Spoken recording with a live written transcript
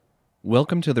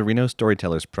Welcome to the Reno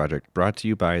Storytellers Project, brought to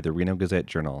you by the Reno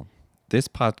Gazette-Journal. This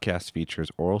podcast features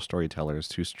oral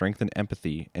storytellers who strengthen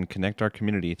empathy and connect our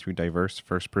community through diverse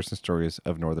first-person stories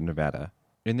of Northern Nevada.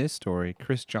 In this story,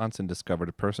 Chris Johnson discovered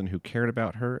a person who cared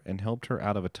about her and helped her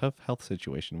out of a tough health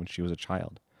situation when she was a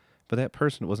child. But that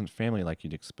person wasn't family like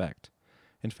you'd expect.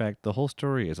 In fact, the whole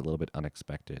story is a little bit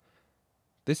unexpected.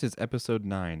 This is episode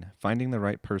 9, Finding the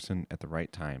Right Person at the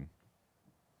Right Time.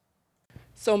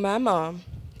 So my mom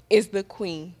is the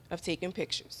queen of taking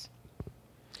pictures.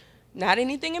 Not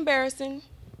anything embarrassing.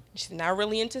 She's not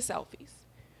really into selfies.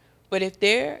 But if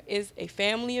there is a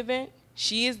family event,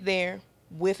 she is there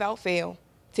without fail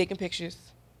taking pictures.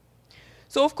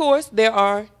 So of course, there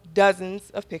are dozens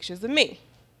of pictures of me.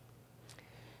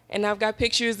 And I've got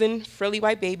pictures in frilly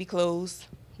white baby clothes,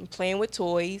 and playing with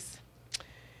toys,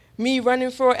 me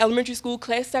running for elementary school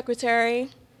class secretary,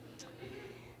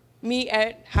 me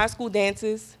at high school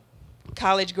dances,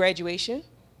 college graduation,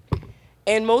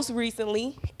 and most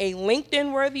recently, a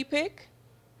LinkedIn-worthy pic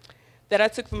that I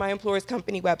took from my employer's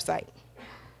company website.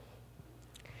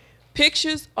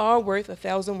 Pictures are worth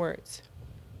 1,000 words.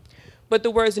 But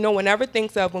the words no one ever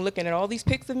thinks of when looking at all these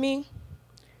pics of me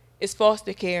is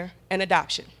foster care and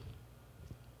adoption.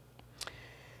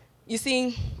 You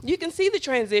see, you can see the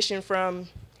transition from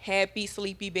happy,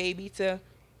 sleepy baby to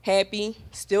happy,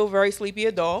 still very sleepy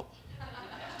adult.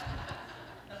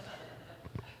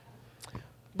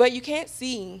 But you can't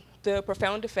see the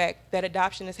profound effect that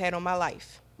adoption has had on my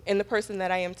life and the person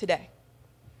that I am today.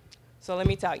 So let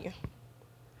me tell you.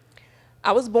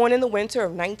 I was born in the winter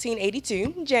of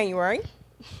 1982, January,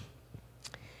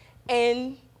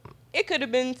 and it could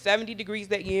have been 70 degrees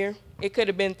that year. It could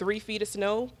have been 3 feet of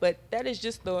snow, but that is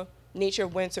just the nature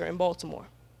of winter in Baltimore.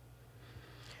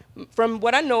 From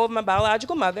what I know of my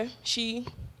biological mother, she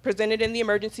presented in the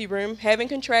emergency room having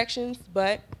contractions,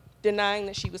 but denying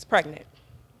that she was pregnant.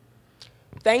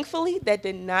 Thankfully, that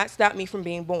did not stop me from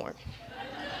being born.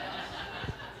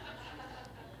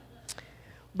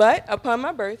 But upon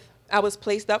my birth, I was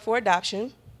placed up for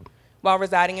adoption while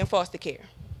residing in foster care.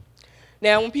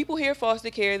 Now, when people hear foster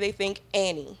care, they think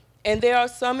Annie, and there are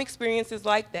some experiences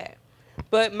like that.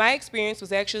 But my experience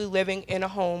was actually living in a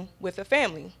home with a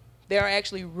family. There are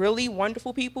actually really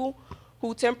wonderful people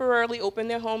who temporarily open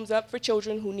their homes up for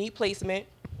children who need placement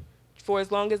for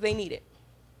as long as they need it.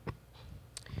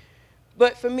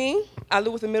 But for me, I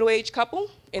live with a middle-aged couple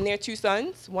and their 2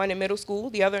 sons, one in middle school,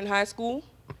 the other in high school.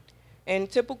 And a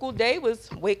typical day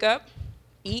was wake up,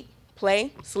 eat,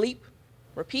 play, sleep,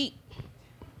 repeat.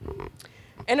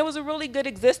 And it was a really good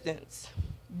existence.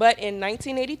 But in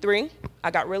 1983, I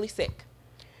got really sick,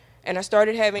 and I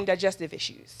started having digestive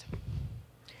issues.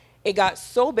 It got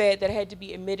so bad that I had to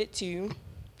be admitted to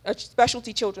a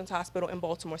specialty children's hospital in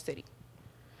Baltimore City.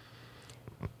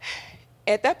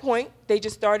 At that point, they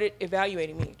just started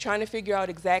evaluating me, trying to figure out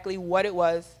exactly what it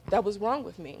was that was wrong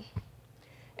with me.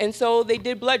 And so they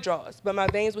did blood draws, but my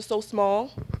veins were so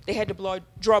small, they had to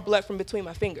draw blood from between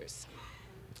my fingers.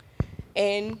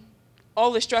 And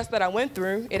all the stress that I went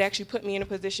through, it actually put me in a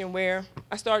position where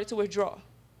I started to withdraw.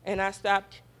 And I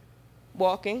stopped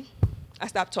walking, I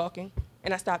stopped talking,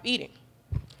 and I stopped eating.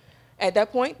 At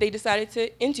that point, they decided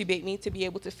to intubate me to be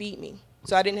able to feed me,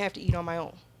 so I didn't have to eat on my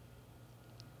own.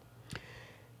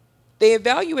 They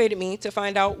evaluated me to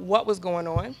find out what was going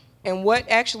on, and what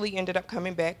actually ended up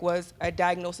coming back was a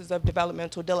diagnosis of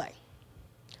developmental delay.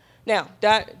 Now,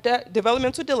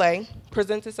 developmental delay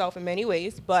presents itself in many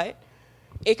ways, but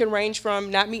it can range from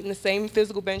not meeting the same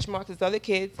physical benchmarks as other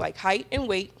kids, like height and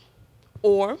weight,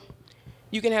 or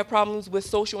you can have problems with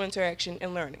social interaction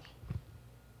and learning.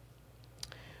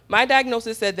 My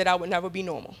diagnosis said that I would never be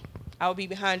normal. I would be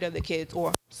behind other kids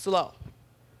or slow.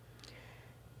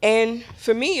 And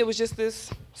for me, it was just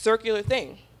this circular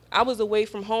thing. I was away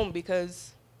from home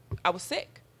because I was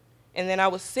sick. And then I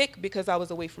was sick because I was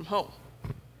away from home.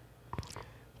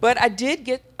 But I did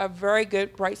get a very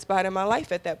good bright spot in my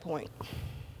life at that point.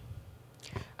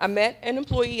 I met an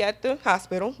employee at the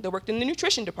hospital that worked in the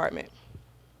nutrition department.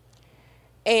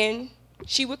 And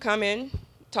she would come in,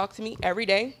 talk to me every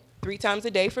day, 3 times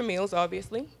a day for meals,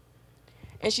 obviously.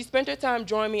 And she spent her time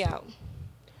drawing me out,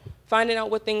 finding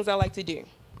out what things I like to do,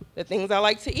 the things I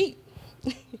like to eat,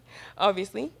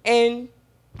 obviously. And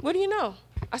what do you know?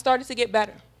 I started to get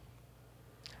better.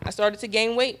 I started to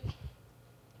gain weight.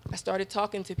 I started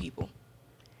talking to people.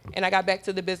 And I got back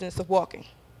to the business of walking.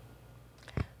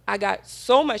 I got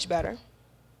so much better,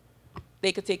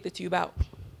 they could take the tube out.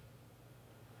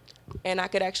 And I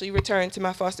could actually return to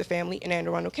my foster family in Anne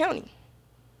Arundel County.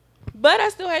 But I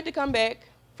still had to come back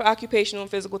for occupational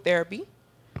and physical therapy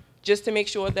just to make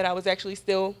sure that I was actually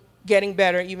still getting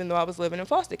better even though I was living in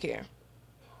foster care.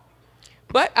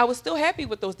 But I was still happy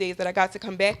with those days that I got to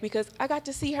come back because I got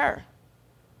to see her,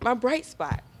 my bright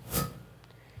spot.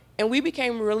 And we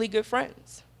became really good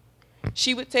friends.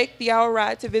 She would take the hour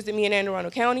ride to visit me in Anne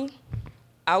Arundel County.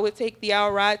 I would take the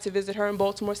hour ride to visit her in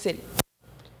Baltimore City.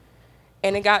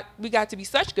 And we got to be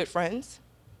such good friends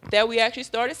that we actually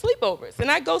started sleepovers.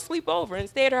 And I'd go sleep over and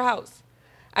stay at her house.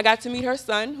 I got to meet her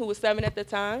son, who was 7 at the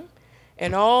time,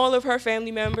 and all of her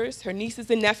family members, her nieces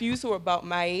and nephews who were about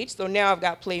my age. So now I've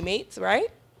got playmates, right?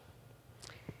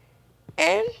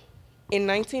 And in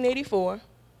 1984,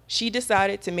 she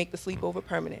decided to make the sleepover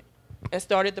permanent and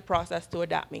started the process to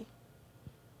adopt me,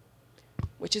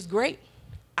 which is great.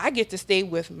 I get to stay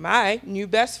with my new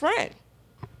best friend.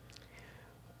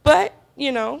 But,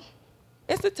 you know,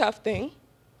 it's a tough thing.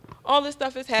 All this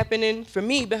stuff is happening for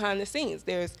me behind the scenes.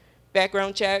 There's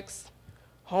background checks,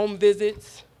 home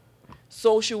visits,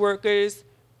 social workers,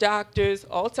 doctors,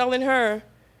 all telling her,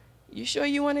 you sure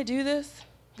you want to do this?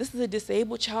 This is a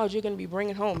disabled child you're going to be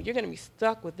bringing home. You're going to be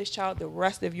stuck with this child the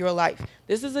rest of your life.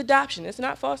 This is adoption. It's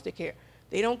not foster care.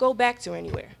 They don't go back to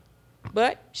anywhere.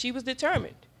 But she was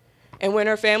determined. And when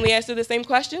her family asked her the same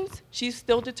questions, she's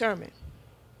still determined.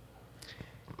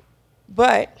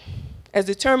 But as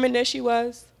determined as she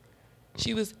was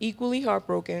equally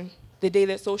heartbroken the day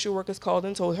that social workers called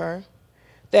and told her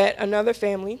that another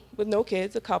family with no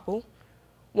kids, a couple,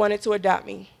 wanted to adopt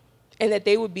me, and that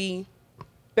they would be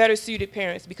better suited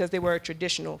parents because they were a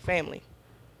traditional family.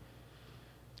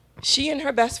 She and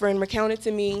her best friend recounted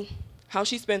to me how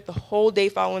she spent the whole day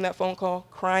following that phone call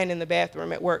crying in the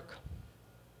bathroom at work.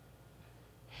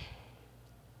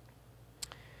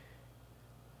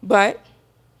 But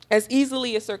as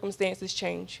easily as circumstances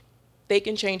change, they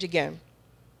can change again.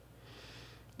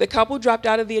 The couple dropped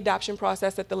out of the adoption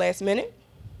process at the last minute,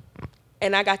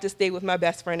 and I got to stay with my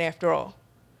best friend after all.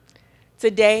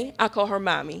 Today, I call her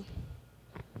Mommy.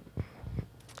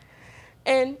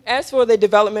 And as for the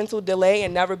developmental delay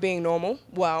and never being normal,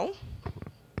 well,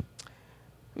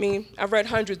 I've read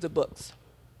hundreds of books,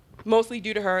 mostly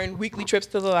due to her and weekly trips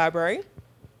to the library.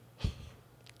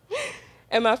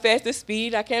 At my fastest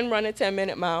speed, I can run a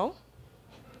 10-minute mile.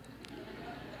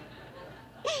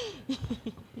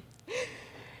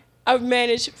 I've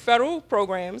managed federal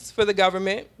programs for the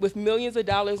government with millions of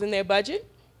dollars in their budget.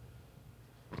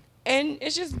 And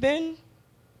it's just been,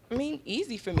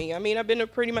 easy for me. I've been a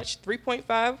pretty much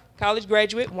 3.5 college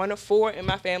graduate, one of 4 in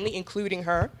my family, including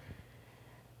her.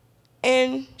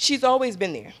 And she's always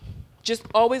been there, just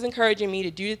always encouraging me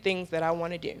to do the things that I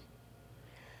want to do.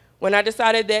 When I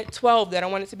decided at 12 that I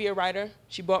wanted to be a writer,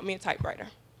 she bought me a typewriter.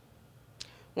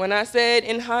 When I said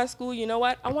in high school, you know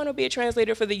what, I want to be a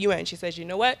translator for the UN, she says, you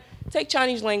know what, take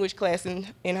Chinese language class in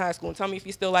high school and tell me if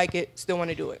you still like it, still want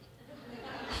to do it.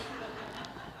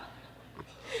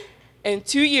 And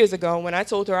 2 years ago, when I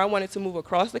told her I wanted to move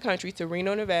across the country to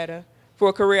Reno, Nevada for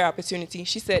a career opportunity,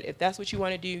 she said, if that's what you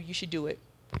want to do, you should do it.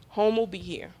 Home will be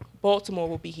here. Baltimore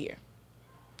will be here.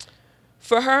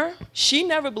 For her, she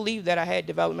never believed that I had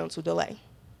developmental delay.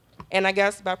 And I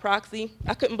guess by proxy,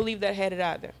 I couldn't believe that I had it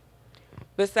either.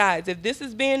 Besides, if this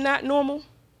is being not normal,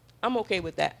 I'm okay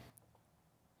with that.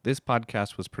 This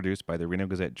podcast was produced by the Reno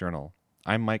Gazette Journal.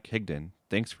 I'm Mike Higdon.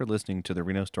 Thanks for listening to the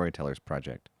Reno Storytellers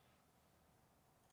Project.